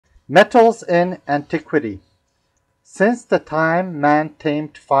Metals in antiquity. Since the time man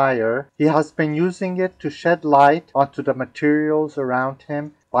tamed fire, he has been using it to shed light onto the materials around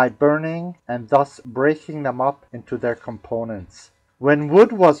him by burning and thus breaking them up into their components. When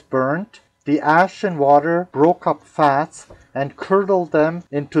wood was burnt, the ash and water broke up fats and curdled them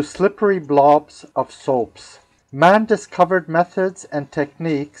into slippery blobs of soaps. Man discovered methods and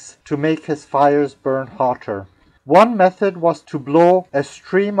techniques to make his fires burn hotter. One method was to blow a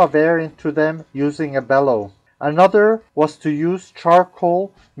stream of air into them using a bellow. Another was to use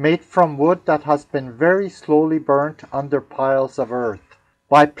charcoal made from wood that has been very slowly burnt under piles of earth.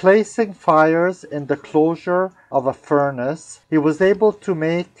 By placing fires in the closure of a furnace, he was able to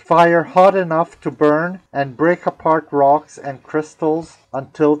make fire hot enough to burn and break apart rocks and crystals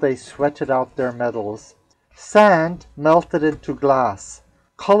until they sweated out their metals. Sand melted into glass.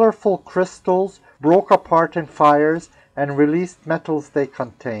 Colorful crystals broke apart in fires and released metals they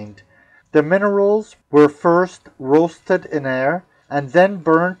contained. The minerals were first roasted in air and then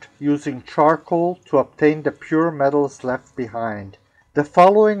burnt using charcoal to obtain the pure metals left behind. The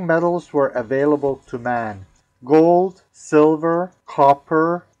following metals were available to man: gold, silver,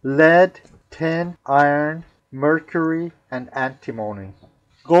 copper, lead, tin, iron, mercury, and antimony.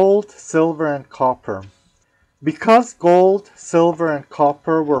 Gold, silver, and copper. Because gold, silver, and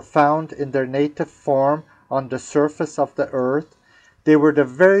copper were found in their native form on the surface of the earth, they were the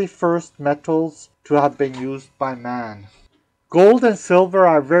very first metals to have been used by man. Gold and silver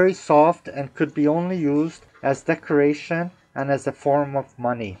are very soft and could be only used as decoration and as a form of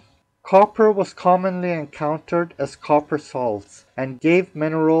money. Copper was commonly encountered as copper salts and gave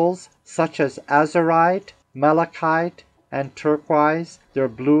minerals such as azurite, malachite, and turquoise their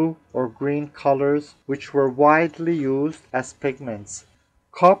blue or green colors, which were widely used as pigments.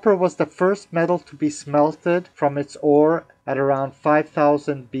 Copper was the first metal to be smelted from its ore at around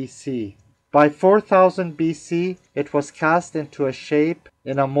 5000 BC. By 4000 BC, it was cast into a shape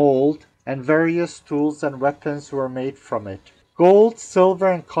in a mold, and various tools and weapons were made from it. Gold, silver,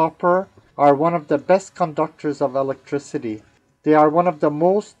 and copper are one of the best conductors of electricity. They are one of the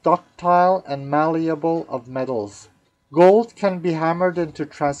most ductile and malleable of metals. Gold can be hammered into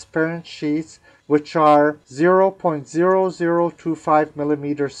transparent sheets which are 0.0025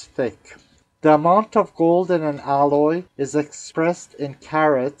 millimeters thick. The amount of gold in an alloy is expressed in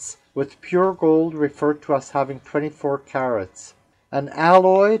carats, with pure gold referred to as having 24 carats. An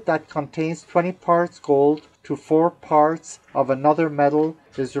alloy that contains 20 parts gold to 4 parts of another metal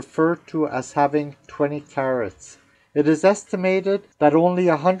is referred to as having 20 carats. It is estimated that only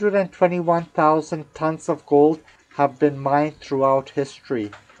 121,000 tons of gold have been mined throughout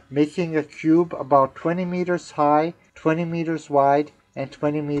history, making a cube about 20 meters high, 20 meters wide, and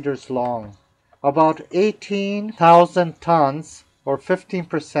 20 meters long. About 18,000 tons, or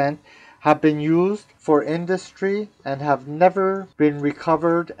 15%, have been used for industry and have never been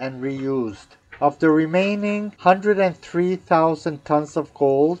recovered and reused. Of the remaining 103,000 tons of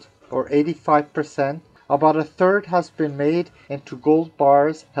gold, or 85%, about a third has been made into gold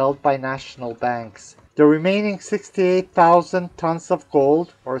bars held by national banks. The remaining 68,000 tons of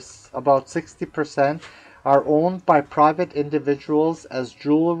gold, or about 60%, are owned by private individuals as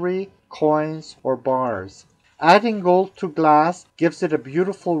jewelry, coins, or bars. Adding gold to glass gives it a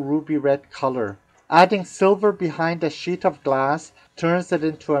beautiful ruby red color. Adding silver behind a sheet of glass turns it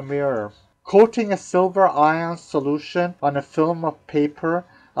into a mirror. Coating a silver ion solution on a film of paper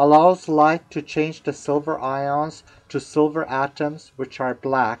allows light to change the silver ions to silver atoms, which are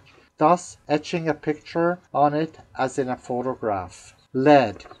black, thus etching a picture on it as in a photograph.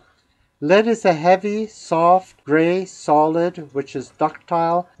 Lead. Lead is a heavy, soft, gray solid which is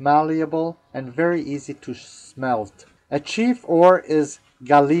ductile, malleable, and very easy to smelt. A chief ore is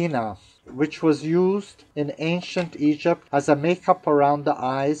Galena, which was used in ancient Egypt as a makeup around the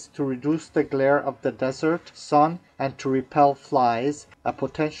eyes to reduce the glare of the desert sun and to repel flies, a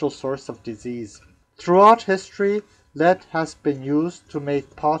potential source of disease. Throughout history, lead has been used to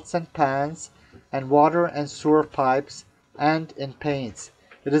make pots and pans, and water and sewer pipes, and in paints.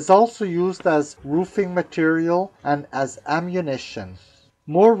 It is also used as roofing material and as ammunition.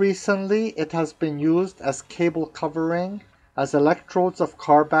 More recently, it has been used as cable covering, as electrodes of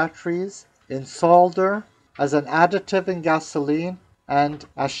car batteries, in solder, as an additive in gasoline, and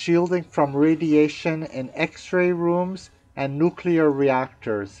as shielding from radiation in X-ray rooms and nuclear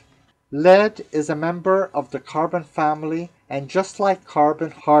reactors. Lead is a member of the carbon family, and just like carbon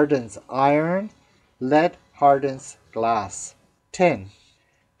hardens iron, lead hardens glass. Tin.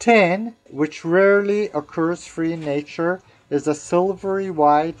 Tin, which rarely occurs free in nature, is a silvery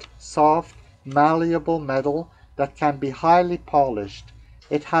white, soft, malleable metal that can be highly polished.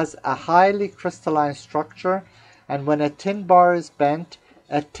 it has a highly crystalline structure, and when a tin bar is bent,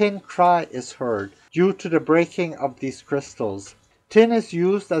 a tin cry is heard due to the breaking of these crystals. Tin is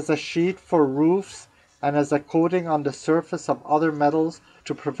used as a sheet for roofs and as a coating on the surface of other metals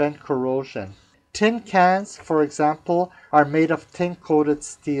to prevent corrosion. Tin cans, for example, are made of tin-coated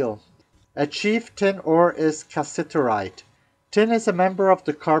steel. A chief tin ore is cassiterite. Tin is a member of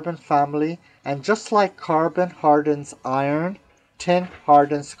the carbon family, and just like carbon hardens iron, tin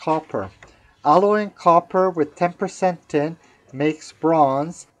hardens copper. Alloying copper with 10% tin makes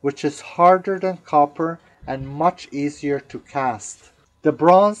bronze, which is harder than copper and much easier to cast. The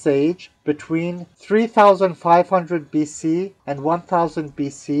Bronze Age, between 3500 BC and 1000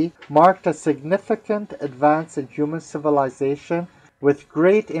 BC, marked a significant advance in human civilization with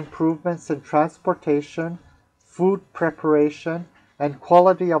great improvements in transportation, food preparation, and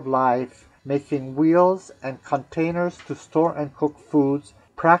quality of life, making wheels and containers to store and cook foods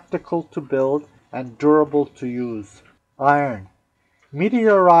practical to build and durable to use. Iron.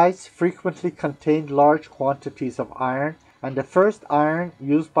 Meteorites frequently contained large quantities of iron, and the first iron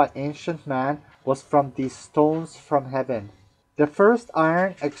used by ancient man was from these stones from heaven. The first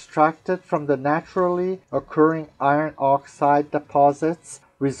iron extracted from the naturally occurring iron oxide deposits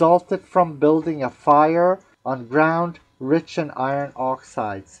resulted from building a fire on ground rich in iron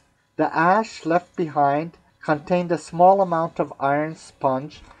oxides. The ash left behind contained a small amount of iron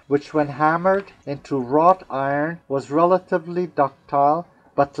sponge, which when hammered into wrought iron was relatively ductile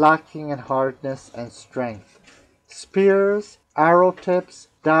but lacking in hardness and strength. Spears, arrow tips,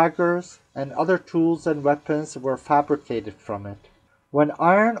 daggers, and other tools and weapons were fabricated from it. When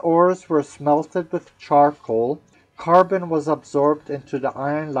iron ores were smelted with charcoal, carbon was absorbed into the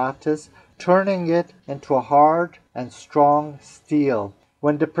iron lattice, turning it into a hard and strong steel.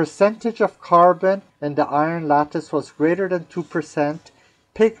 When the percentage of carbon in the iron lattice was greater than 2%,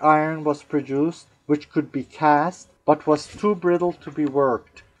 pig iron was produced, which could be cast, but was too brittle to be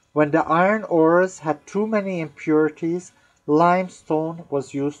worked. When the iron ores had too many impurities, limestone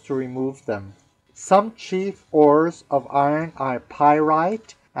was used to remove them. Some chief ores of iron are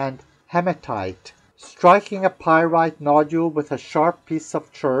pyrite and hematite. Striking a pyrite nodule with a sharp piece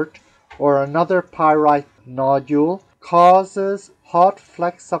of chert or another pyrite nodule causes hot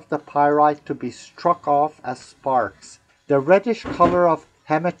flecks of the pyrite to be struck off as sparks. The reddish color of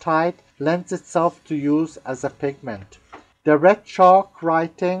hematite lends itself to use as a pigment. The red chalk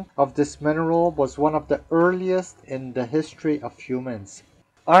writing of this mineral was one of the earliest in the history of humans.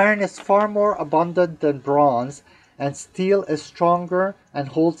 Iron is far more abundant than bronze, and steel is stronger and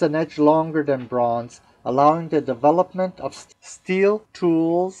holds an edge longer than bronze, allowing the development of steel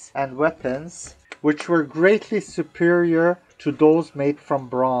tools and weapons, which were greatly superior to those made from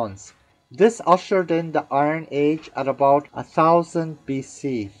bronze. This ushered in the Iron Age at about 1000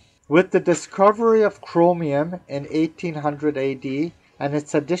 BC. With the discovery of chromium in 1800 AD and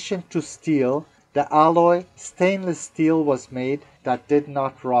its addition to steel, the alloy stainless steel was made that did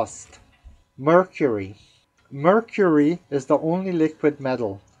not rust. Mercury. Mercury is the only liquid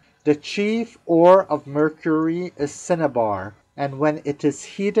metal. The chief ore of mercury is cinnabar, and when it is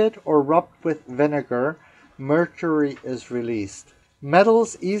heated or rubbed with vinegar, mercury is released.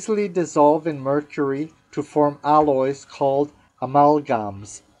 Metals easily dissolve in mercury to form alloys called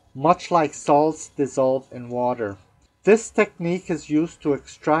amalgams, much like salts dissolve in water. This technique is used to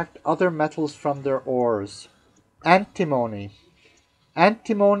extract other metals from their ores. Antimony.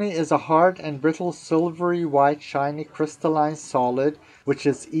 Antimony is a hard and brittle silvery white shiny crystalline solid which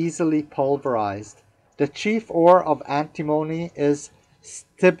is easily pulverized. The chief ore of antimony is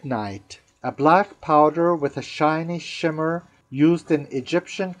stibnite, a black powder with a shiny shimmer used in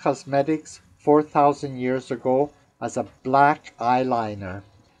Egyptian cosmetics 4,000 years ago as a black eyeliner.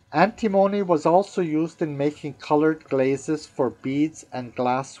 Antimony was also used in making colored glazes for beads and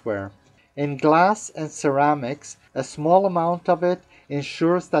glassware. In glass and ceramics, a small amount of it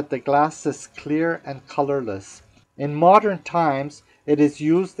ensures that the glass is clear and colorless. In modern times, it is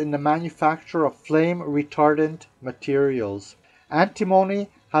used in the manufacture of flame retardant materials. Antimony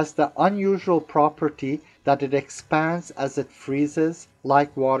has the unusual property that it expands as it freezes,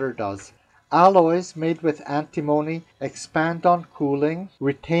 like water does. Alloys made with antimony expand on cooling,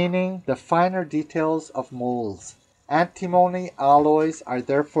 retaining the finer details of molds. Antimony alloys are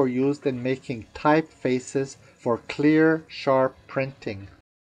therefore used in making typefaces for clear, sharp printing.